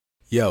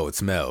Yo,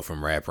 it's Mel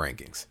from Rap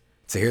Rankings.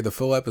 To hear the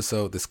full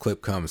episode this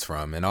clip comes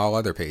from and all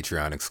other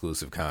Patreon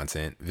exclusive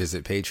content,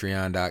 visit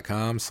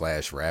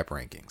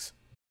patreon.com/raprankings.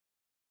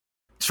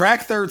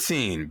 Track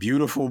 13,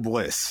 Beautiful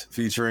Bliss,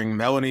 featuring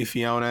Melanie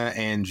Fiona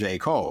and J.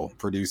 Cole,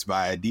 produced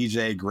by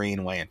DJ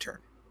Green Lantern.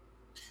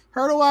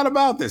 Heard a lot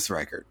about this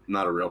record.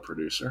 Not a real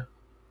producer.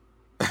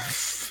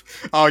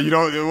 Oh, you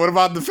don't? What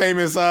about the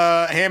famous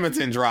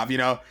Hamilton drop?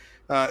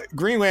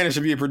 Green Lantern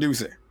should be a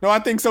producer. No, I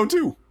think so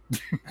too.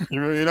 You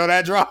know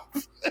that drop?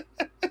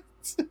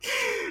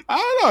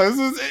 I don't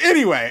know.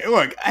 Anyway,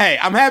 look, hey,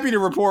 I'm happy to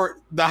report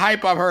the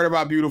hype I've heard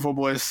about Beautiful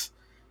Bliss.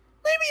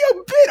 Maybe a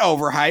bit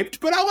overhyped,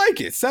 but I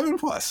like it.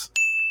 7+.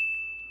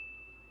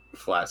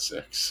 Flat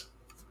 6.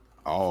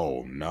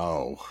 Oh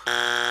no.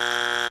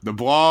 The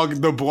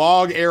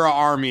blog era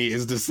army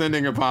is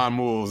descending upon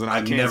Moves, and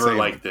I can't never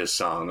liked this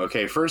song.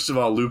 Okay, first of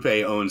all, Lupe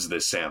owns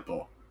this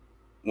sample.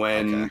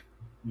 When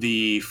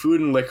the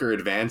Food and Liquor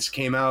Advance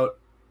came out,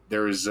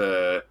 there was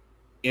a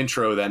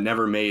intro that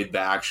never made the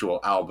actual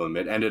album.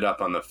 It ended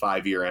up on the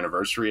 5-year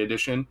anniversary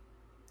edition,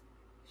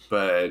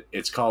 but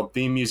it's called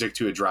Theme Music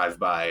to a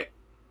Drive-By.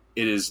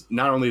 It is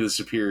not only the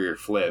superior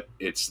flip,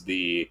 it's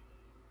the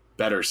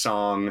better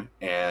song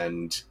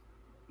and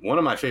one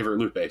of my favorite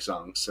Lupe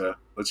songs. So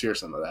let's hear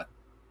some of that.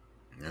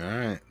 All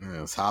right,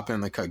 let's hop in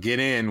the car. Get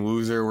in,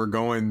 loser. We're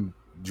going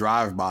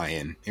drive-by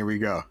in. Here we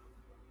go.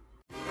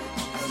 No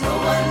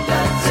one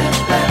does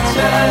it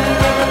better.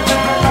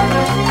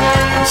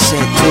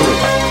 Said do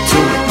it.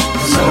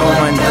 No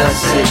one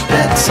does it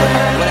better.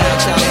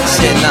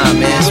 Said nah,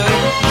 man.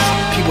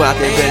 People out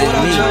there better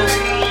than me.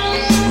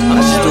 I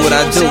just do what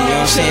I do, you know what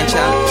I'm saying,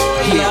 child?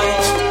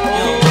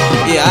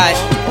 Yeah,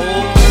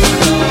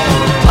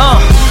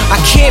 I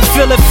can't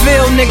feel a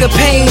feel, nigga,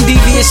 pain,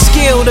 devious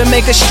skill to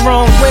make a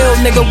strong will,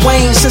 nigga,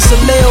 Wayne, since a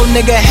lil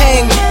nigga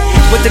hang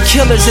with the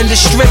killers and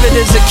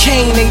distributors of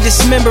cane. They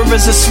dismember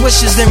us of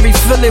swishes and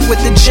refill it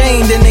with the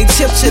Jane. Then they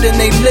tipped it and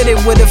they lit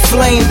it with a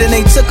flame. Then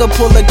they took a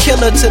pull a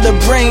killer to the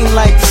brain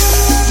like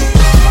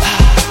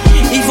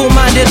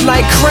evil-minded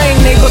like Crane.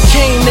 They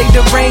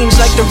deranged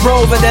like the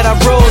Rover that I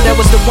rode. That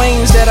was the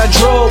Waynes that I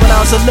drove when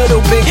I was a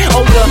little bit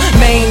older.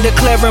 Maine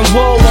declaring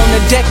war on the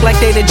deck like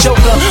they the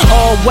Joker.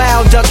 All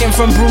wild ducking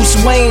from Bruce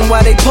Wayne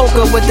while they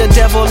poker with the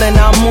devil and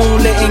I'm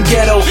moonlit in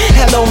ghetto.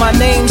 Hello, my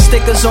name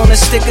stickers on the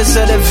stickers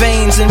of the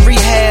veins in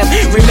rehab.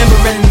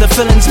 Remembering the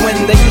feelings when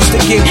they used to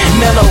get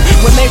mellow.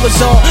 When they was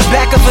on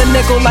back of a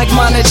nickel like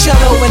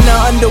Monticello. In the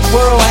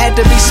underworld had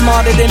to be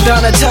smarter than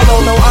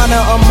Donatello. No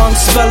honor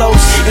amongst fellows.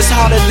 It's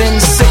harder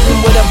than sitting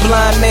with a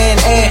blind man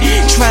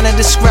and trying to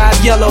describe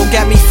yellow.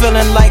 Got me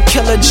feeling like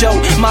Killer Joe.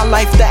 My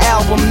Life, the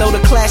album, know the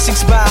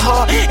classics by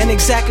heart and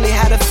exactly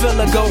how to feel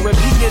it go.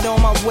 Repeat it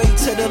on my way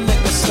to the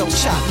liquor store.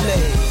 Chop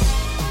leg.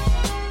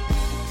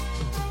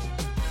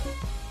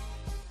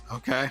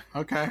 Okay.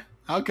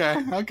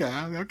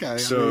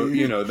 So,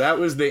 that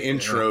was the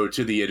intro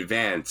to the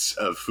advance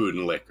of Food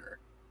and Liquor.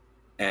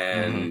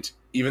 And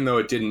even though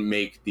it didn't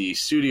make the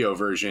studio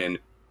version,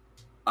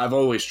 I've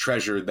always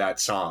treasured that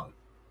song.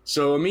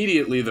 So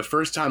immediately, the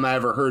first time I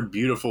ever heard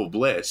Beautiful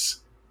Bliss,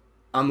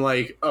 I'm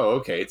like, oh,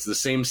 okay, it's the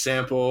same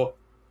sample,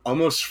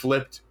 almost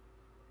flipped,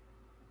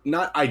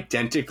 not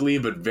identically,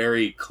 but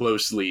very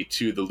closely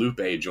to the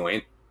Lupe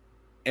joint.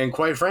 And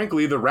quite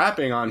frankly, the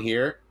rapping on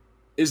here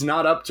is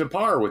not up to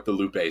par with the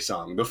Lupe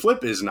song. The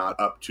flip is not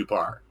up to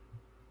par.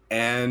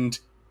 And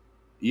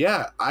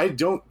yeah, I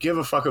don't give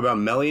a fuck about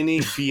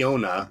Melanie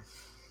Fiona,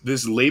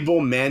 this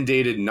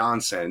label-mandated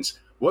nonsense.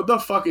 What the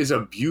fuck is a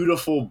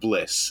Beautiful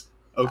Bliss?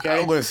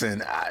 Okay.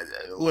 Listen.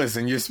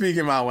 You're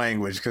speaking my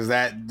language because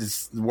that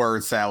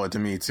word salad to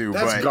me too.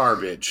 That's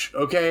garbage.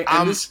 Okay.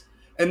 And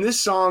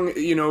this song,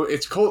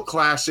 it's cult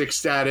classic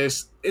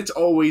status. It's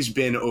always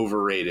been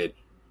overrated.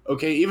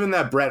 Okay. Even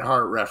that Bret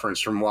Hart reference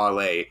from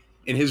Wale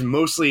in his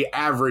mostly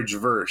average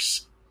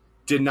verse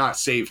did not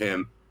save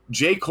him.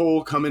 J.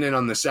 Cole coming in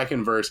on the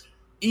second verse,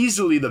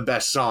 easily the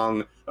best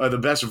song, or the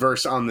best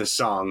verse on this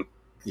song.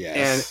 Yes.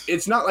 And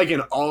it's not like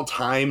an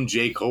all-time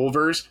J. Cole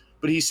verse,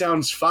 but he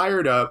sounds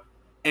fired up.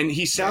 And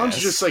he sounds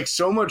just like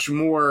so much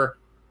more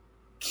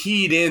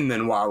keyed in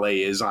than Wale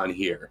is on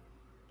here.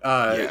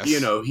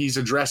 He's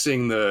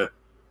addressing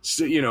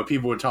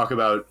people would talk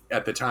about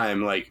at the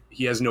time, like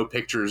he has no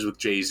pictures with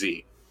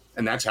Jay-Z.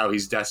 And that's how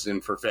he's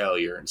destined for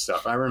failure and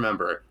stuff. I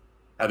remember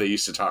how they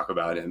used to talk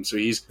about him. So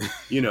he's,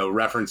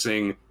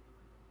 referencing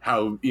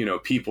how,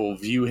 people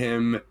view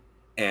him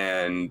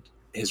and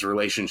his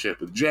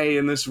relationship with Jay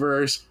in this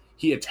verse.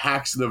 He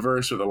attacks the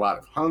verse with a lot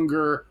of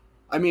hunger.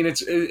 I mean,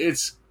 it's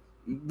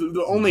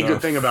the only good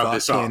thing about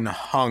this song.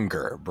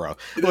 Hunger, bro.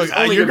 Look,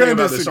 you're going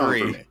to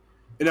disagree.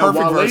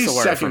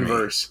 Wale's second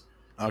verse.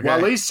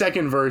 Okay. Wale's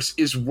second verse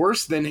is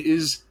worse than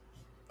his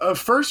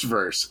first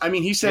verse. I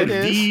mean, he said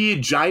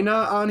 "vagina"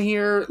 on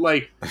here.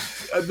 Like,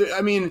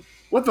 I mean,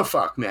 what the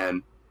fuck,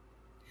 man?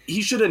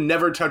 He should have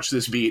never touched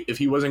this beat if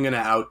he wasn't going to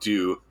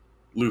outdo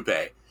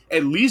Lupe.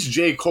 At least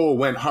J. Cole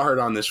went hard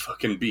on this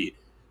fucking beat.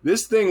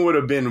 This thing would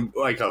have been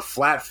like a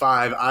flat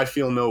 5. I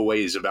feel no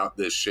ways about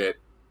this shit.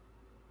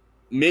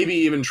 maybe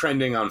even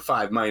trending on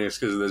 5-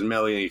 because of this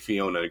Melanie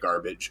Fiona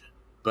garbage.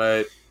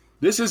 But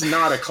this is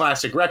not a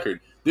classic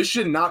record. This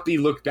should not be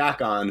looked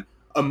back on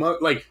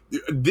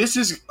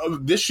this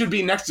should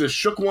be next to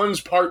Shook Ones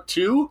Part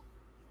 2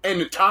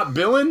 and Top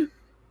Billin'.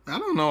 I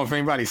don't know if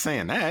anybody's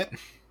saying that.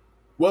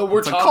 Well,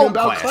 we're talking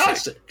about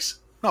classics.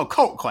 No,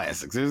 cult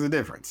classics. There's a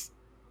difference.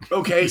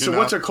 Okay, so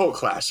what's a cult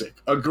classic?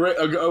 A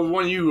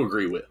one you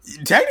agree with?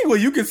 Technically,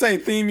 you could say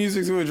theme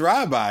music to a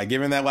drive-by,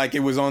 given that like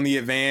it was on the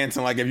advance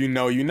and like if you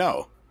know, you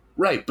know.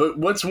 Right, but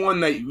what's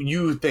one that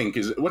you think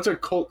what's a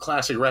cult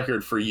classic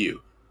record for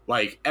you?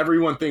 Like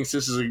everyone thinks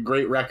this is a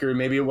great record.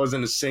 Maybe it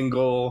wasn't a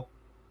single.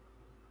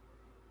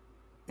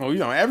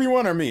 Well,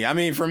 everyone or me. I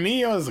mean, for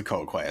me, it was a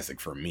cult classic.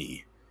 For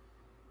me,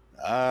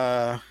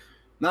 not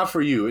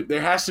for you.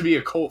 There has to be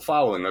a cult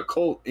following. A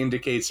cult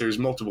indicates there's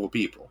multiple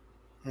people.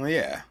 Well,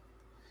 yeah.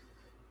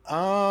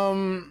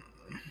 Because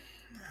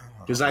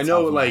I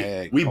know,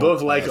 like, we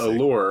both like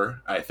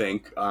Allure, I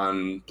think,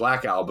 on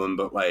Black Album,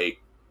 but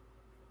like,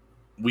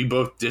 we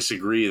both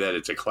disagree that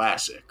it's a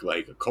classic,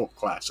 like a cult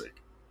classic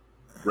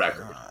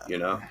record,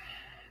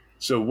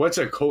 So what's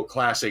a cult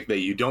classic that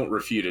you don't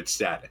refute its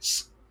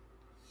status?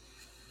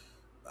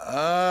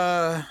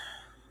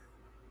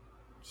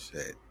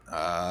 Shit.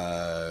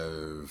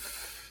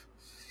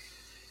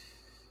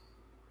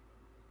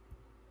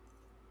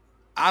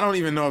 I don't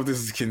even know if this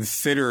is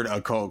considered a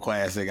cult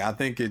classic. I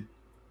think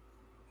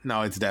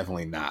no, it's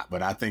definitely not,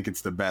 but I think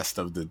it's the best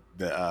of the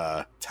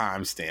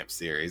Timestamp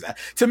series.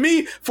 To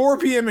me, 4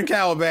 p.m. in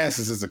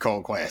Calabasas is a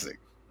cult classic.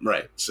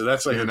 Right. So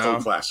that's like a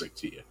cult classic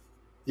to you.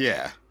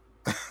 Yeah.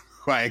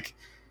 Like,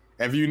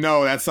 if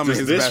that's some of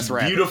his best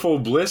rap. Does Beautiful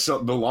Bliss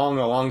belong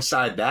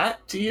alongside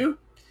that to you?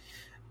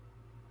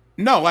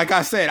 No, like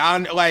I said,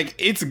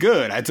 it's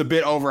good. It's a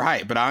bit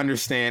overhyped, but I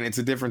understand it's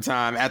a different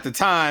time. At the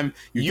time,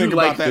 you think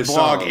about that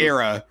blog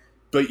era.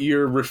 But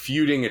you're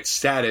refuting its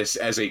status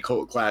as a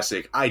cult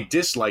classic. I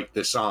dislike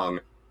the song,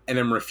 and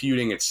I'm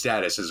refuting its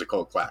status as a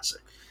cult classic.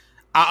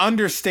 I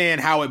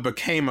understand how it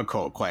became a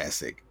cult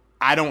classic.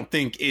 I don't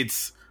think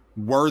it's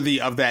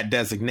worthy of that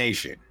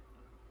designation.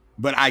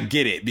 But I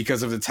get it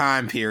because of the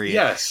time period.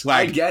 Yes,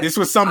 this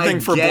was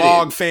something for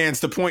blog fans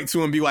to point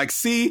to and be like,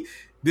 see,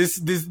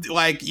 this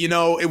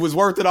it was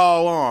worth it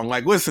all along.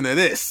 Like, listen to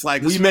this.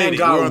 Like, we made it.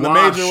 We're on the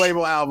major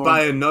label album.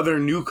 By another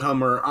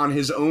newcomer on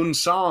his own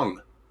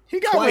song. He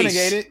got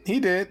renegated. He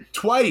did.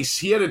 Twice.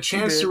 He had a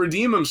chance to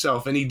redeem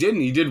himself, and he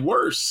didn't. He did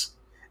worse.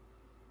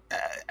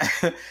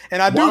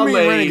 And I do mean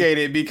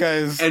renegated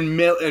because... And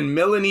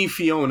Melanie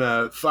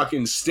Fiona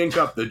fucking stink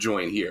up the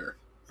joint here.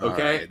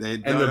 Okay?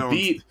 Right,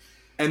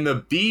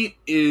 the beat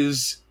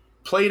is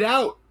played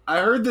out. I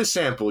heard this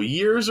sample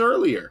years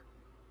earlier.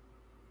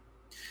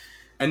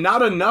 And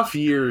not enough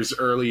years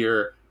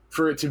earlier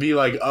for it to be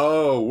like,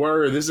 oh,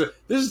 word, this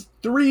is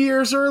 3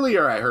 years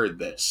earlier I heard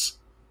this.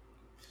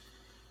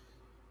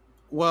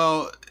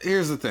 Well,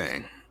 here's the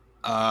thing.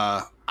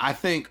 I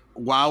think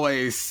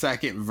Wale's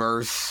second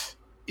verse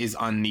is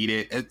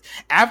unneeded.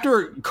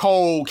 After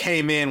Cole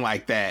came in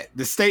like that,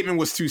 the statement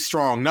was too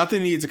strong.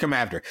 Nothing needed to come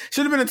after.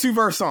 Should have been a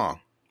 2-verse song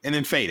and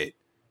then faded.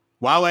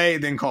 Wale,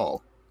 then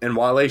Cole. And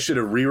Wale should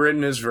have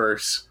rewritten his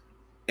verse,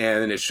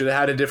 and it should have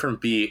had a different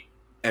beat,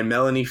 and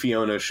Melanie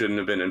Fiona shouldn't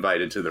have been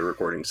invited to the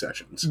recording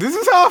sessions. This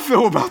is how I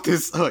feel about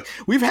this hook.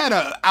 We've had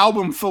an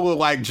album full of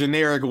like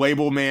generic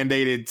label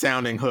mandated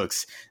sounding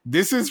hooks.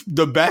 This is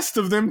the best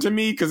of them to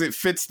me because it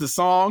fits the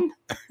song.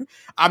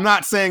 I'm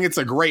not saying it's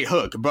a great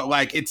hook, but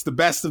like it's the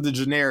best of the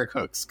generic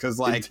hooks because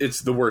like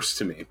it's the worst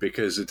to me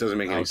because it doesn't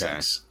make any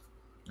sense.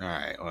 All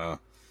right, well,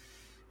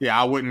 yeah,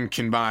 I wouldn't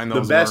combine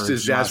those. The best words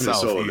is Jasmine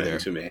Sullivan either.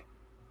 To me.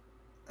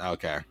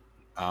 Okay.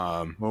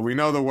 Well, we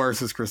know the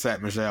worst is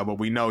Chrisette Michele, but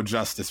we know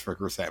justice for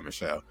Chrisette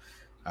Michele.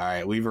 All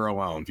right, leave her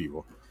alone,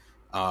 people.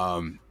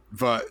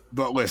 But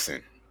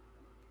listen,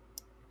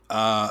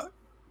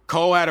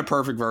 Cole had a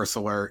perfect verse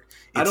alert.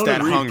 I don't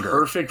agree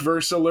perfect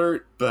verse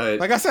alert, but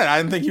like I said, I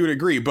didn't think you would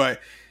agree,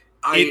 but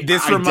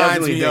this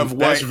reminds me of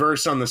best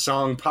verse on the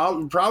song,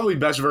 probably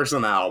best verse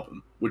on the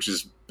album, which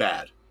is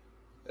bad.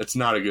 It's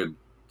not a good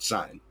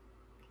sign,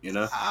 you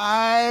know?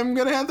 I'm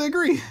gonna have to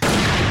agree.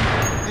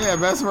 Yeah,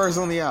 best verse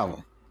on the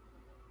album.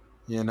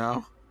 You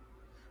know?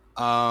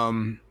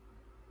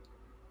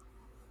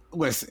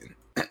 Listen.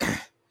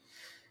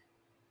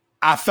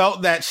 I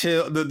felt that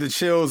chill, the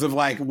chills of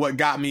like what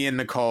got me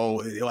into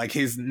Cole. Like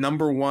his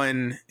number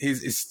one,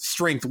 his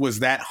strength was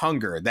that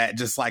hunger, that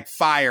just like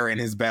fire in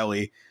his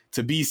belly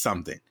to be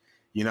something.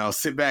 You know,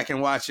 sit back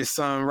and watch your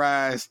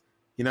sunrise.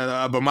 You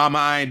know, but mama,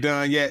 I ain't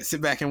done yet.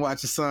 Sit back and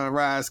watch the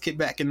sunrise. Kick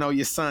back and know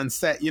your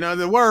sunset. You know,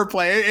 the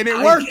wordplay, and it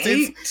works. I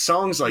hate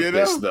songs like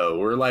this though,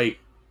 where like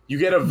you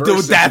get a verse.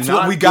 Dude, that's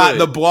what we got.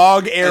 The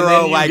blog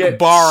era, like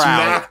bar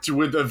smacked out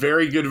with a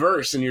very good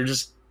verse, and you're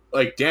just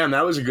like, damn,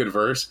 that was a good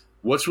verse.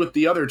 What's with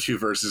the other two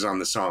verses on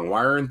the song?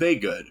 Why aren't they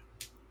good?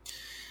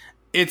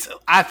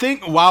 I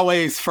think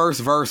Wale's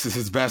first verse is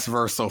his best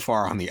verse so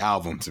far on the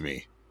album to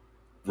me.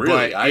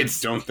 Really? I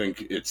don't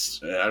think it's...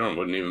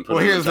 wouldn't even put it.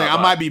 Well, here's the thing.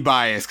 I might be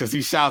biased because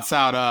he shouts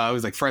out, it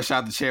was like fresh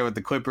out the chair with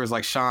the Clippers,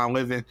 like Sean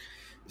Living.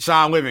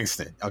 Sean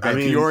Livingston. Okay, I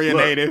mean, Peoria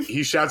look, native.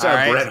 He shouts All out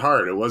right. Bret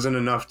Hart. It wasn't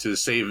enough to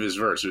save his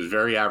verse. It was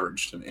very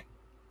average to me.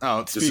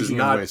 Oh, This is speaking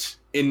not of which,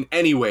 in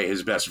any way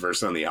his best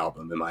verse on the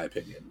album, in my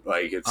opinion.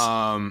 Like, it's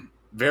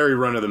very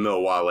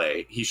run-of-the-mill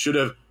Wale. He should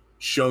have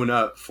shown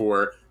up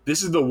for...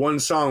 This is the one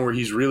song where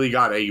he's really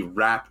got a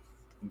rap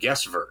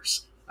guest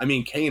verse. I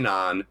mean,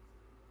 Kanon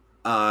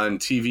on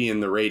TV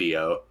and the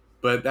radio,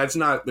 but that's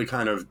not the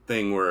kind of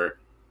thing where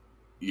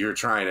you're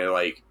trying to,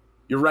 like...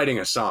 You're writing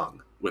a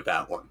song with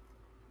that one.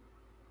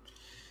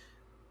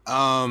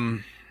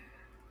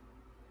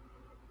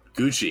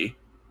 Gucci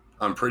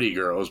on Pretty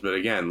Girls, but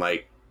again,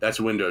 like, that's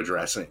window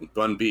dressing.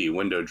 Bun B,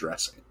 window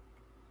dressing.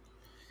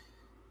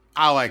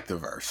 I like the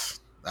verse.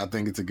 I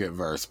think it's a good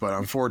verse, but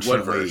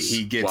unfortunately, verse?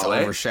 he gets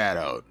Wale?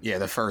 overshadowed. Yeah,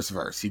 the first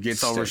verse. He gets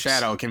Stinks.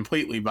 overshadowed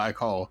completely by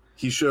Cole.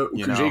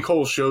 J.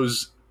 Cole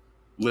shows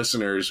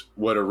listeners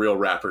what a real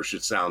rapper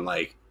should sound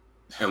like,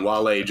 and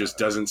Wale just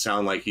doesn't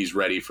sound like he's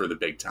ready for the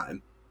big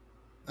time.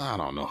 I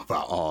don't know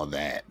about all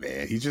that,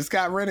 man. He just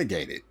got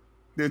renegated.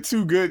 They're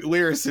two good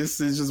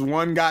lyricists. It's just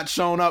one got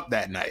shown up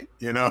that night,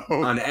 you know?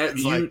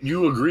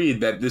 You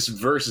agreed that this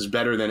verse is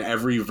better than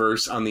every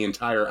verse on the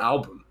entire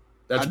album.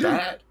 That's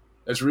bad.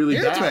 That's really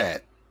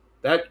bad.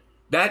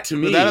 That to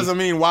me... But that doesn't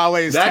mean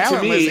Wale's that to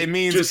talentless. me It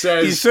means just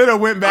says, he should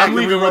have went back I'm and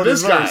leaving with rewrote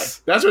this his guy.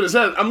 verse. That's what it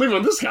says. I'm leaving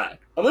with this guy.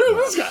 I'm leaving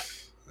with this guy.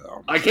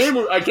 Oh, I came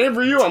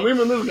for you. I'm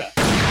leaving with this guy.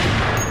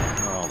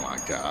 oh my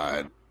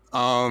God.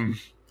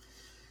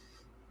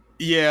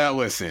 Yeah,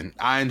 listen.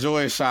 I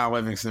enjoy a Sean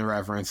Livingston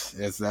reference.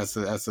 That's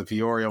a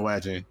Peoria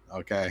legend.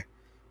 Okay,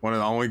 one of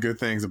the only good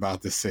things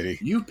about this city.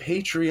 You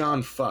Patreon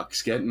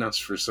fucks getting us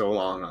for so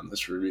long on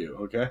this review.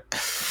 Okay.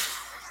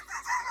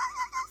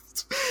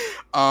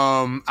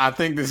 I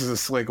think this is a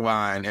slick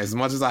line. As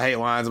much as I hate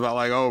lines about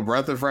like, oh,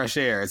 breath of fresh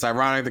air, it's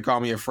ironic to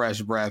call me a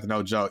fresh breath.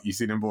 No joke. You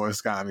see them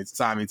boys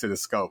sign me to the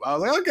scope. I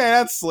was like, okay,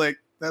 that's slick.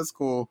 That's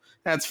cool.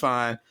 That's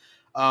fine.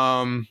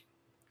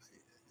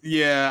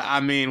 Yeah,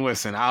 I mean,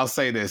 listen, I'll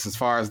say this as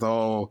far as the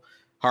whole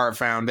Hart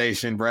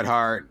Foundation, Bret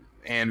Hart,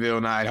 Anvil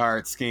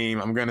Neidhart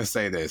scheme. I'm gonna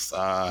say this.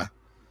 What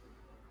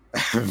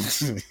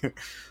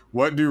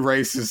do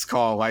racists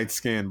call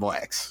light-skinned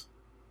blacks?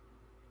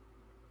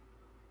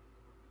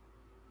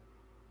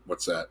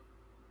 What's that?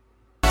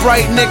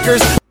 Bright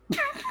knickers.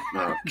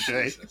 Oh,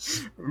 Okay.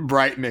 Jesus.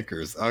 Bright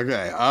knickers.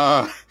 Okay.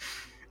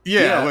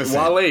 Yeah, listen.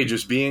 Wale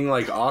just being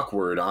like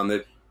awkward on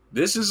the.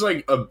 This is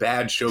like a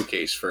bad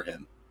showcase for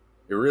him.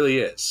 It really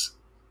is.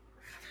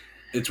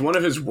 It's one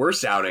of his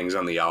worst outings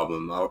on the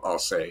album. I'll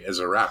say as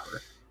a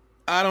rapper.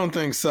 I don't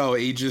think so.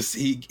 He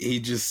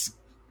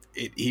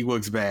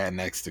looks bad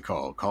next to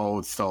Cole.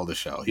 Cole stole the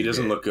show. He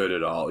doesn't look good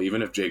at all.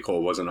 Even if J.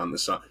 Cole wasn't on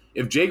this song.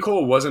 If J.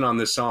 Cole wasn't on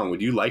this song,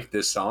 would you like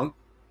this song?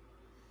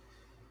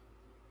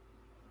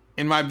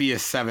 It might be a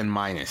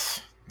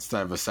 7-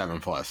 instead of a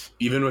 7+.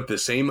 Even with the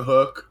same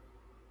hook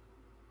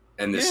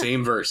and the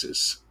same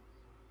verses.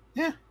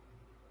 Yeah.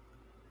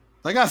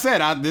 Like I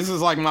said, this is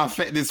like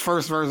this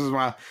first verse is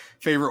my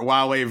favorite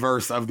Wale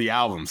verse of the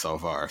album so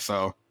far.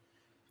 So,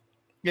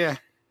 yeah.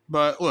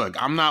 But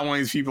look, I'm not one of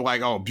these people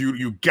like, oh,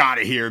 you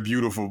gotta hear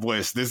Beautiful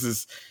Bliss. This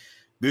is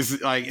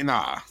like,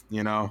 nah,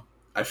 you know.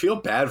 I feel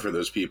bad for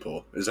those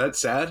people. Is that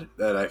sad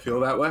that I feel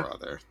that way?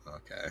 Brother,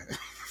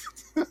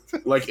 okay.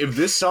 Like, if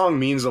this song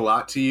means a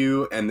lot to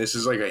you and this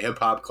is like a hip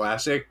hop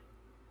classic,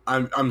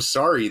 I'm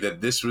sorry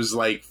that this was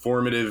like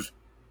formative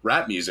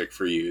rap music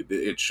for you.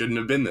 It shouldn't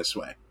have been this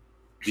way.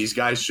 These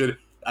guys should,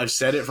 I've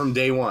said it from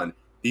day one,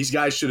 these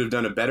guys should have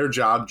done a better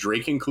job,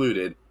 Drake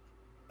included,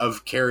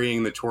 of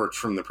carrying the torch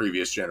from the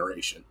previous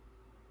generation.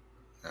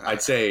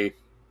 I'd say,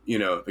 you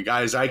know, the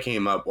guys I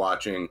came up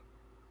watching,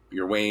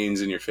 your Waynes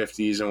and your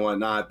 50s and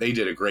whatnot, they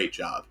did a great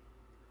job.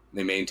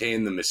 They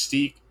maintained the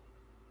mystique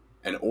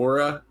and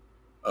aura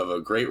of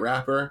a great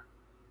rapper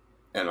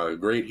and a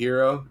great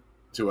hero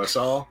to us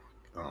all.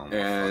 Oh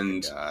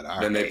and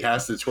God. then they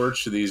passed the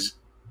torch to these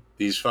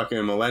fucking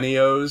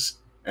millennials,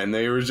 and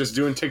they were just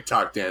doing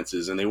TikTok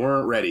dances, and they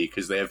weren't ready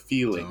because they have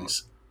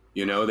feelings.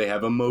 You know, they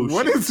have emotions.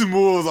 What is the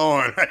moves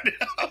on right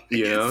now?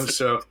 You know,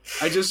 so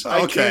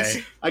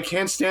I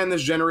can't stand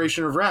this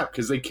generation of rap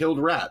because they killed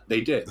rap.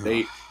 They did.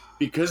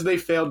 Because they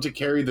failed to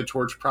carry the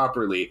torch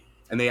properly,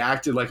 and they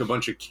acted like a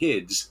bunch of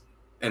kids,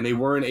 and they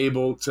weren't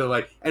able to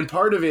like. And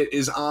part of it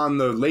is on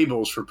the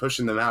labels for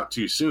pushing them out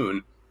too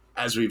soon,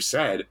 as we've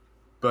said.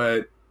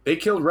 But they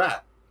killed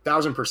rap,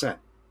 1,000%.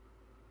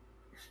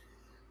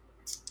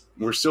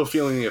 We're still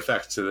feeling the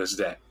effects to this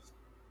day,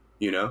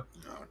 you know?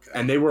 Okay.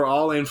 And they were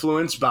all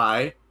influenced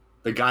by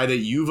the guy that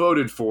you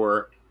voted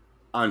for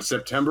on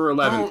September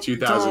 11th,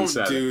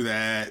 2007. Don't do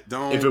that.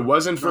 If it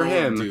wasn't for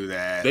him, do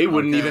that. They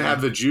wouldn't even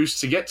have the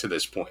juice to get to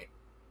this point.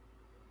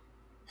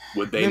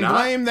 Would they then not?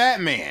 Blame that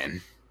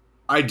man.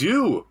 I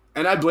do.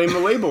 And I blame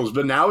the labels.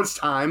 But now it's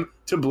time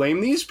to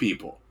blame these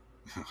people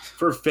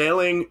for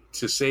failing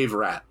to save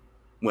rap.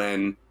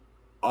 When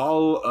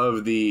all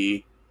of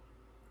the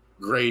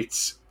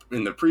greats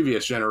in the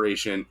previous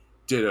generation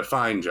did a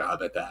fine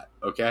job at that,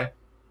 okay?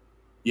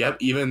 Yep,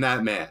 even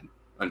that man,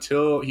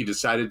 until he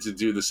decided to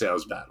do the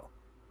sales battle.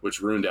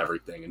 which ruined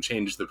everything and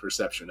changed the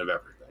perception of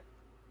everything.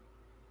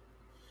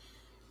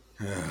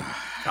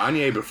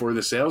 Kanye, before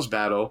the sales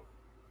battle,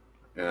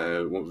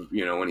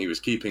 when he was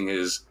keeping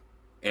his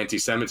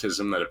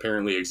anti-Semitism that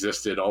apparently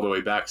existed all the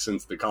way back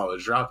since the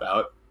college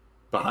dropout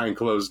behind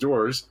closed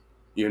doors,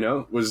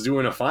 was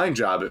doing a fine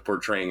job at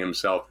portraying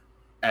himself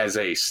as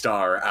a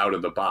star out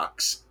of the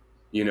box,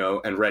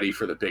 and ready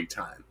for the big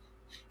time.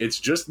 It's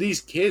just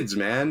these kids,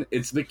 man.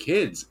 It's the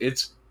kids.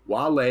 It's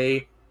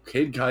Wale,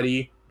 Kid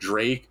Cudi,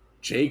 Drake,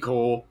 J.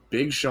 Cole,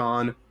 Big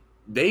Sean.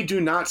 They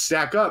do not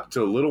stack up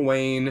to Lil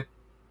Wayne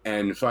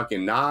and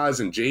fucking Nas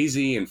and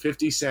Jay-Z and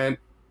 50 Cent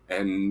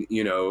and,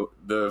 the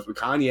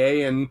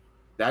Kanye and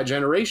that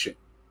generation.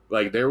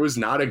 Like, there was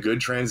not a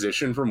good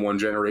transition from one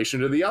generation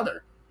to the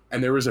other.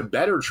 And there was a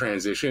better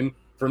transition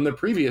from the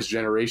previous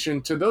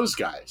generation to those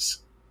guys.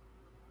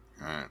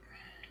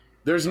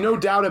 There's no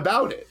doubt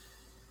about it.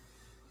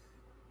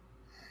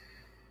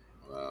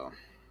 Well,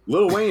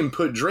 Lil Wayne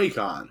put Drake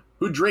on.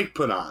 Who Drake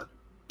put on?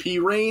 P.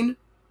 Rain?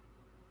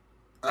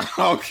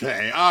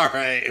 Okay, all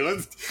right.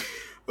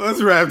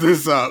 Let's wrap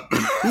this up.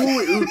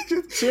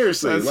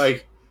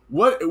 Seriously,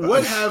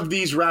 what have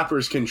these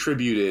rappers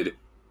contributed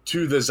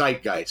to the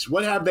zeitgeist?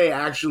 What have they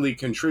actually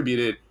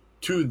contributed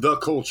to the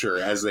culture,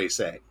 as they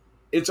say?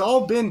 It's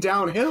all been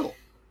downhill.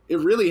 It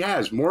really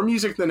has. More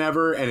music than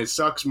ever, and it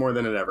sucks more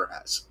than it ever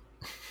has.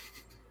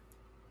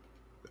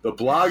 The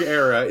blog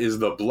era is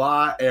the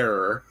blah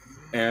era,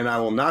 and I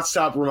will not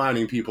stop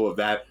reminding people of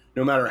that,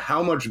 no matter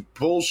how much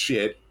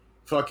bullshit,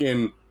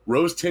 fucking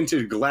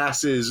rose-tinted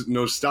glasses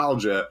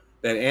nostalgia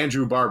that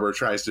Andrew Barber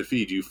tries to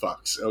feed you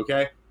fucks,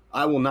 okay?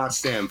 I will not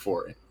stand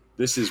for it.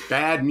 This is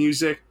bad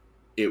music.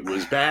 It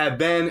was bad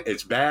then.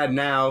 It's bad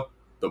now.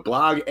 The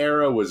blog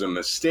era was a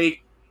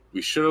mistake.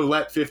 We should have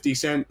let 50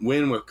 Cent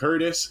win with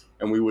Curtis,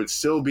 and we would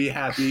still be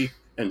happy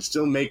and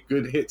still make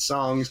good hit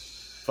songs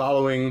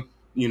following,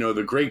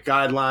 the great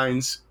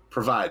guidelines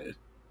provided,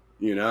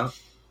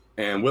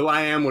 And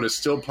Will.i.am would have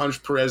still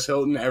punched Perez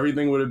Hilton.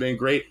 Everything would have been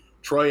great.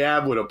 Troy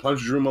Ave would have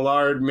punched Drew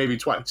Millard maybe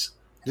twice.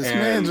 This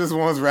man just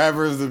wants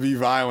rappers to be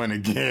violent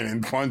again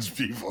and punch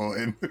people.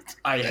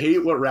 I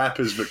hate what rap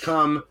has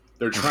become.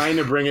 They're trying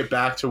to bring it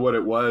back to what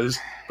it was,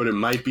 but it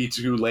might be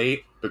too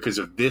late because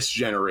of this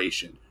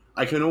generation.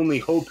 I can only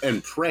hope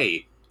and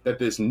pray that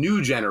this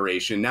new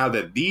generation, now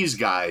that these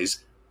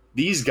guys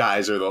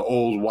are the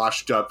old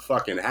washed up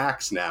fucking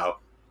hacks now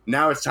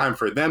it's time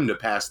for them to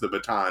pass the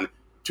baton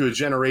to a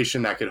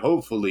generation that could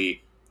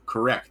hopefully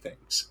correct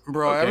things.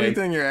 Bro, okay?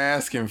 Everything you're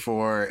asking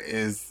for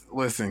is,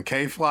 listen,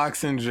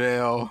 K-Flock's in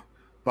jail.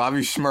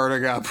 Bobby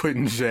Shmurda got put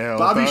in jail.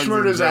 Bobby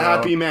Shmurda's a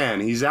happy man.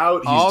 He's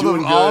out. He's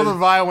doing good. All the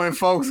violent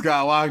folks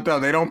got locked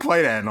up. They don't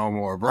play that no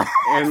more, bro.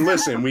 And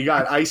listen, we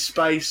got Ice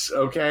Spice,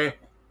 okay?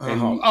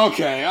 And,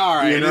 okay, all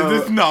right.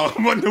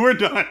 We're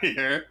done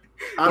here.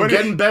 I'm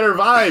getting better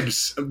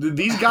vibes.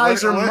 These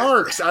guys are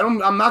marks.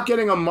 I'm not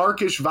getting a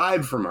markish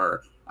vibe from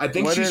her. I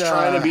think she's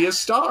trying to be a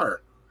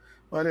star.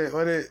 What did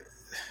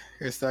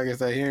Chris Tucker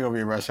say? He ain't gonna be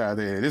in Rush Hour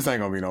there. This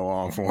ain't gonna be no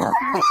long form.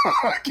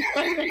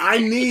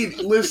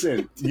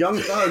 Listen, Young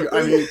Thug.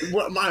 I mean,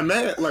 what my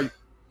man, like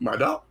my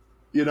dog.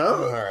 All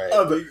right.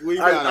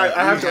 I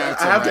have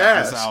to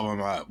ask. This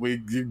album up.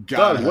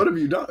 Thug, what have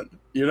you done?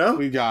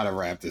 We gotta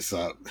wrap this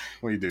up.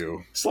 We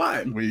do.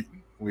 Slime.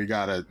 We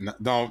gotta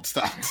don't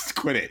stop.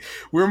 Quit it.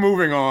 We're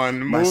moving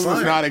on. Moose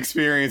is not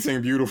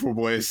experiencing beautiful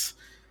bliss.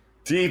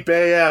 Deep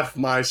AF,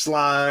 my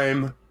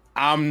slime.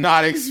 I'm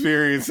not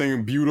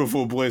experiencing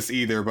beautiful bliss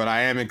either, but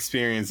I am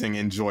experiencing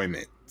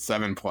enjoyment.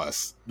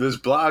 7+. This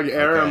blog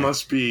era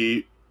must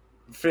be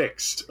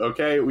fixed.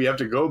 Okay, we have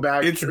to go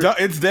back.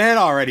 It's dead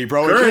already,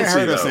 bro. Currency, it can't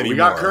hurt us anymore. We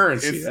got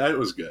currency. That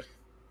was good.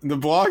 The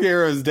blog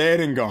era is dead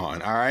and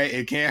gone. All right,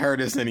 it can't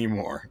hurt us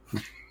anymore.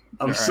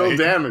 I'm so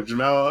damaged,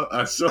 Mel.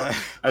 I still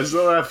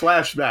have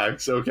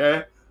flashbacks.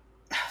 Okay,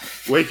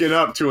 waking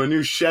up to a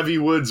new Chevy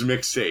Woods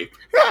mixtape.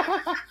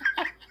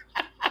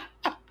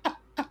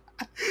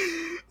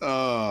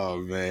 Oh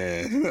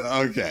man.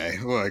 Okay,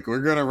 look,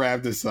 we're gonna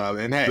wrap this up.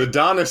 And hey, the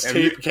Donis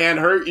tape can't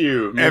hurt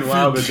you.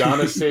 Meanwhile, the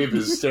Donis tape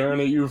is staring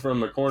at you from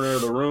the corner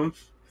of the room.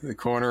 The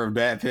corner of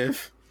Dat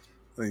Piff,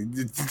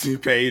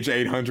 page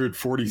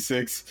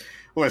 846.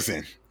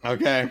 Listen,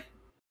 okay.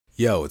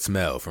 Yo, it's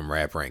Mel from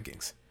Rap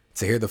Rankings.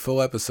 To hear the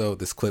full episode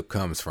this clip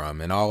comes from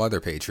and all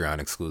other Patreon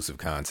exclusive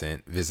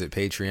content, visit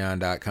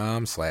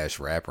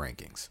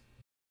patreon.com/raprankings.